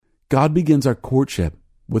God begins our courtship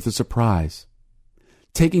with a surprise.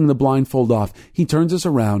 Taking the blindfold off, he turns us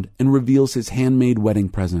around and reveals his handmade wedding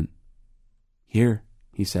present. Here,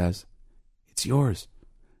 he says, it's yours.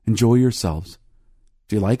 Enjoy yourselves.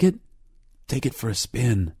 Do you like it? Take it for a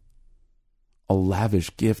spin. A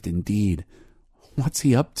lavish gift indeed. What's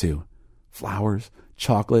he up to? Flowers,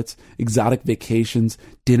 chocolates, exotic vacations,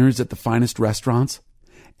 dinners at the finest restaurants?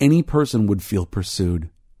 Any person would feel pursued.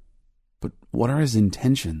 But what are his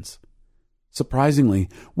intentions? Surprisingly,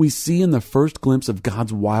 we see in the first glimpse of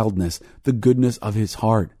God's wildness the goodness of his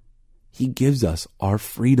heart. He gives us our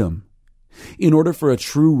freedom. In order for a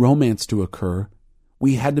true romance to occur,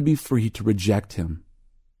 we had to be free to reject him.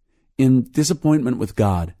 In Disappointment with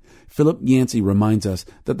God, Philip Yancey reminds us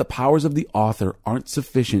that the powers of the author aren't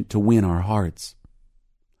sufficient to win our hearts.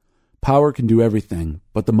 Power can do everything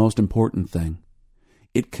but the most important thing.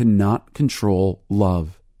 It cannot control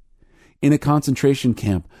love. In a concentration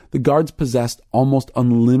camp, the guards possessed almost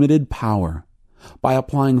unlimited power. By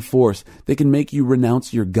applying force, they can make you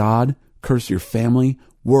renounce your God, curse your family,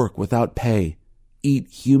 work without pay, eat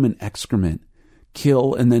human excrement,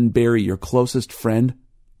 kill and then bury your closest friend,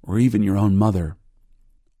 or even your own mother.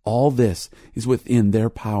 All this is within their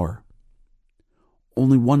power.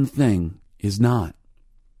 Only one thing is not.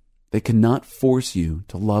 They cannot force you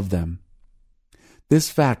to love them. This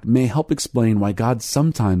fact may help explain why God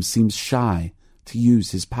sometimes seems shy to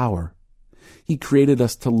use his power. He created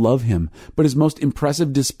us to love him, but his most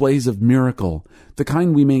impressive displays of miracle, the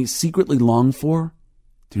kind we may secretly long for,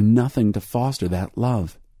 do nothing to foster that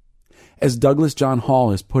love. As Douglas John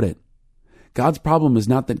Hall has put it, God's problem is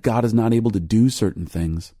not that God is not able to do certain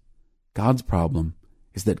things. God's problem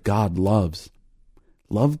is that God loves.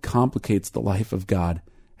 Love complicates the life of God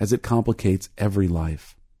as it complicates every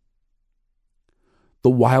life. The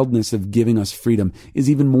wildness of giving us freedom is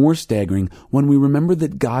even more staggering when we remember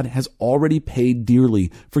that God has already paid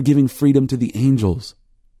dearly for giving freedom to the angels.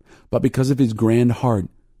 But because of his grand heart,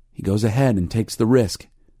 he goes ahead and takes the risk,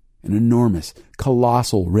 an enormous,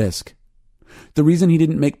 colossal risk. The reason he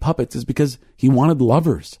didn't make puppets is because he wanted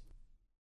lovers.